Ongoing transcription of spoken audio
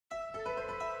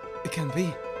It can't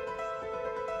be.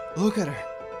 Look at her.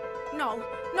 No,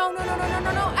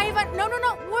 Ivan, no.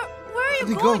 Where are you Let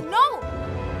me going? go. No.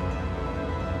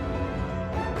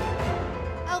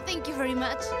 Oh, thank you very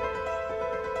much.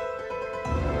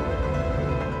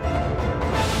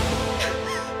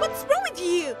 What's wrong with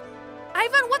you?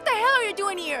 Ivan, what the hell are you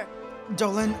doing here?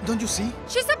 Darlene, don't you see?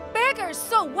 She's a beggar,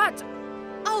 so what?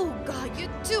 Oh God, you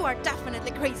two are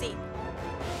definitely crazy.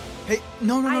 Hey,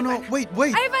 no. Ivan. Wait.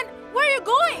 Ivan, where are you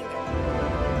going?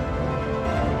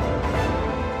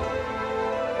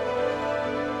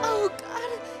 Oh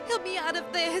God, help me out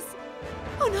of this.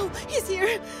 Oh no, he's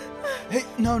here. Hey,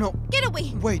 no. Get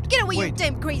away. Wait. Get away, you wait.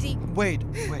 damn crazy. Wait.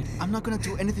 I'm not gonna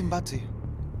do anything bad to you.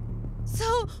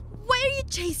 So, why are you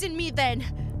chasing me then?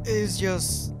 It's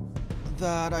just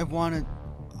that I wanted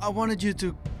you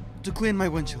to clean my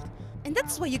windshield. And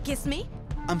that's why you kissed me?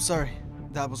 I'm sorry,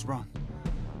 that was wrong.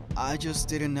 I just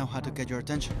didn't know how to get your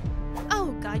attention.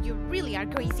 Oh God, you really are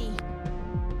crazy.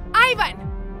 Ivan,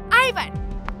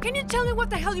 can you tell me what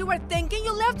the hell you were thinking?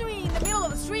 You left me in the middle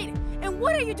of the street. And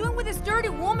what are you doing with this dirty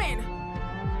woman?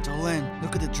 Darlene,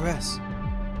 look at the dress.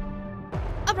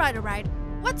 Alright.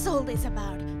 What's all this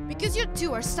about? Because you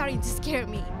two are starting to scare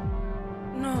me.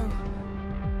 No,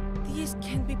 this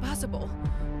can't be possible.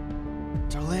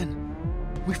 Darlene,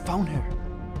 we found her.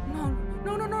 No,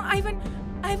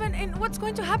 Ivan, and what's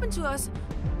going to happen to us?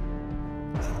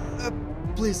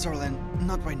 Please, Darlene,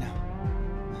 not right now.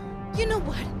 You know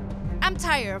what? I'm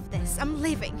tired of this. I'm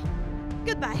leaving.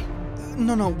 Goodbye.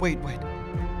 No, wait.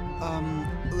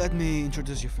 Let me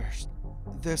introduce you first.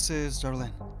 This is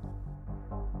Darlene.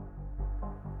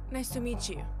 Nice to meet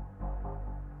you.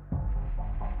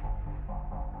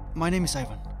 My name is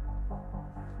Ivan.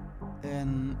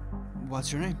 And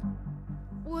what's your name?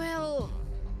 Well,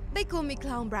 they call me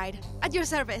Clown Bride. At your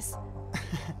service.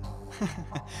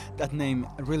 That name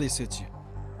really suits you.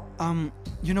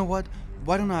 You know what?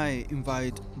 Why don't I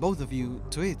invite both of you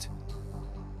to eat?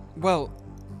 Well,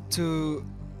 to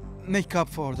make up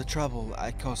for the trouble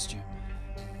I caused you.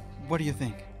 What do you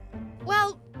think?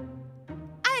 Well,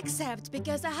 I accept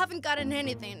because I haven't gotten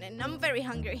anything and I'm very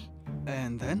hungry.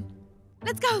 And then?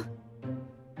 Let's go!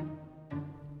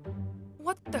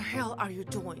 What the hell are you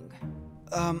doing?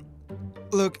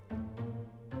 Look,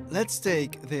 let's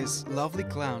take this lovely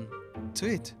clown to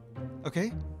eat,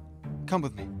 okay? Come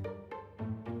with me.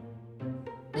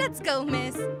 Let's go,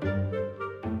 miss.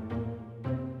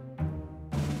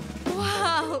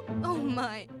 Wow! Oh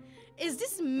my. Is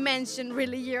this mansion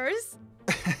really yours?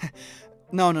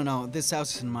 No, this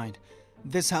house isn't mine.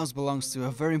 This house belongs to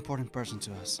a very important person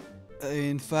to us.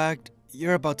 In fact,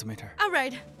 you're about to meet her.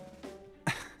 Alright.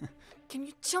 Can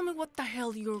you tell me what the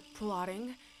hell you're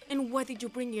plotting? And why did you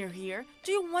bring her here?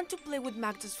 Do you want to play with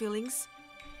Magda's feelings?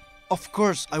 Of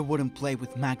course I wouldn't play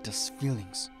with Magda's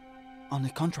feelings. On the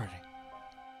contrary.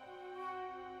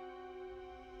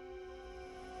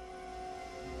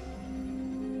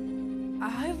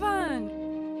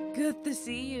 Ivan, good to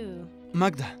see you.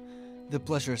 Magda, the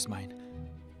pleasure is mine.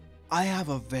 I have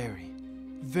a very,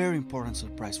 very important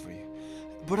surprise for you.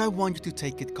 But I want you to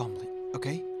take it calmly,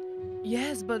 okay?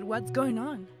 Yes, but what's going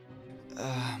on?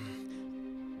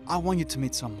 I want you to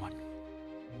meet someone.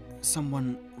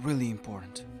 Someone really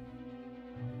important.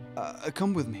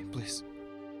 Come with me, please.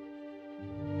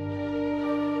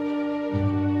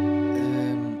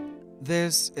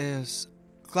 This is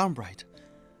Clown Bride.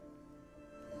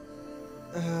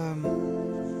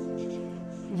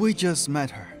 We just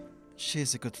met her.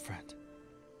 She's a good friend.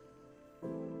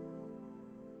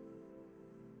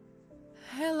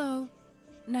 Hello.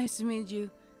 Nice to meet you.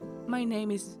 My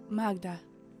name is Magda.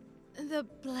 The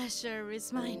pleasure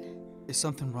is mine. Is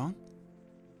something wrong?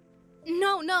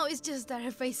 No, it's just that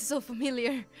her face is so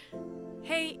familiar.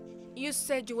 Hey, you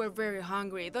said you were very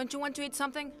hungry. Don't you want to eat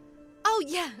something? Oh,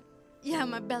 yeah. Yeah,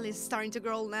 my belly's starting to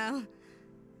growl now.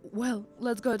 Well,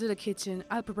 let's go to the kitchen.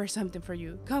 I'll prepare something for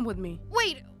you. Come with me.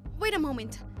 Wait a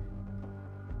moment.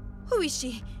 Who is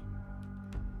she?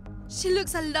 She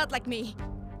looks a lot like me.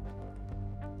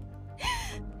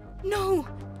 No,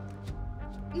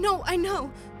 I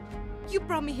know. You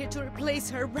brought me here to replace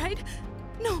her, right?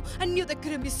 No, I knew there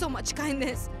couldn't be so much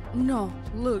kindness. No,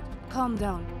 look, calm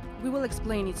down. We will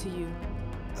explain it to you.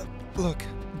 Look,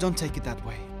 don't take it that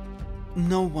way.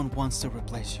 No one wants to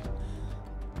replace you.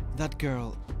 That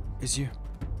girl is you.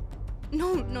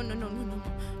 No.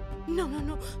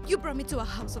 You brought me to a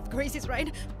house of crazies,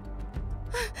 right?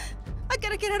 I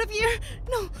gotta get out of here.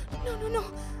 No.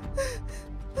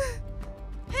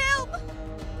 Help!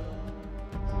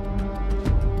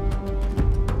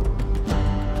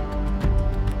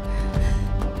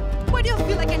 Why do I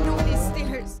feel like I know these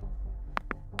stairs?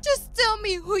 Just tell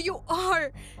me who you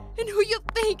are and who you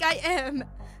think I am.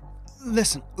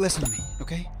 Listen to me,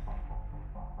 okay?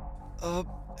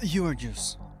 You are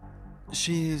Juice.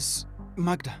 She is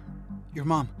Magda, your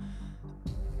mom.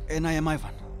 And I am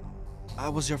Ivan. I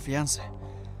was your fiancé.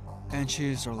 And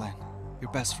she is Orlan,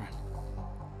 your best friend.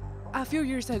 A few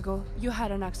years ago, you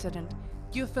had an accident.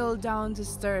 You fell down the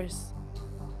stairs.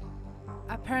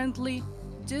 Apparently,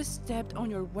 you stepped on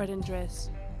your wedding dress.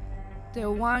 The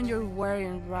one you're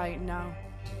wearing right now.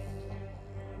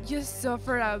 You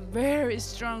suffered a very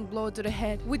strong blow to the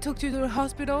head. We took you to the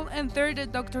hospital and there the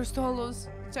doctors told us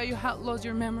that you had lost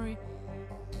your memory.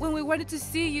 When we wanted to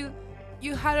see you,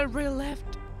 you had already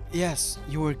left. Yes,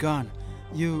 you were gone.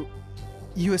 You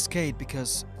escaped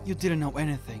because you didn't know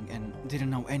anything and didn't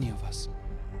know any of us.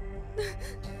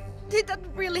 Did that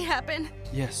really happen?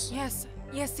 Yes.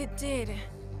 Yes, it did.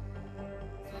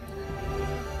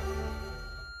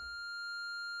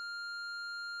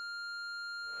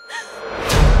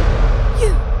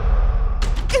 You!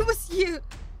 It was you!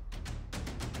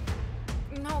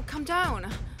 No, calm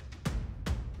down.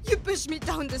 You pushed me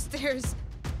down the stairs.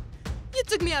 You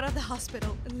took me out of the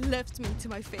hospital and left me to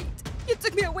my fate. You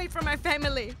took me away from my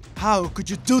family. How could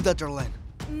you do that, Orlan?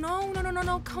 No,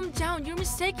 calm down. You're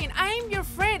mistaken. I'm your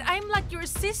friend. I'm like your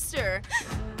sister.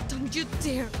 Don't you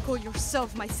dare call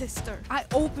yourself my sister. I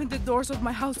opened the doors of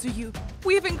my house to you.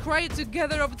 We even cried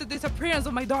together over the disappearance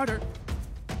of my daughter.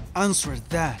 Answer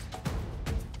that.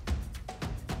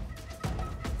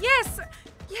 Yes,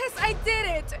 I did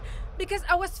it. Because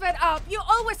I was fed up. You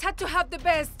always had to have the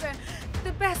best.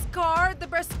 The best car, the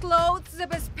best clothes, the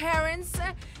best parents,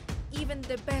 even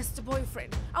the best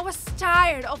boyfriend. I was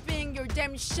tired of being your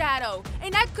damn shadow,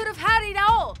 and I could have had it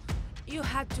all. You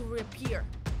had to reappear.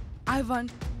 Ivan,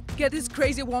 get this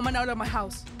crazy woman out of my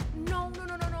house. No.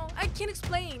 I can't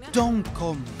explain. Don't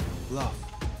call me love.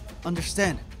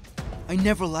 Understand? I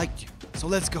never liked you, so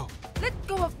let's go. Let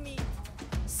go of me.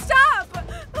 Stop!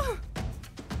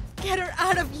 Get her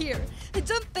out of here. And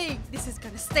don't think this is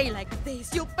gonna stay like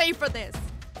this. You'll pay for this.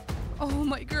 Oh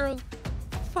my girl,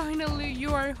 finally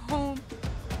you are home.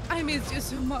 I miss you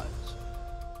so much.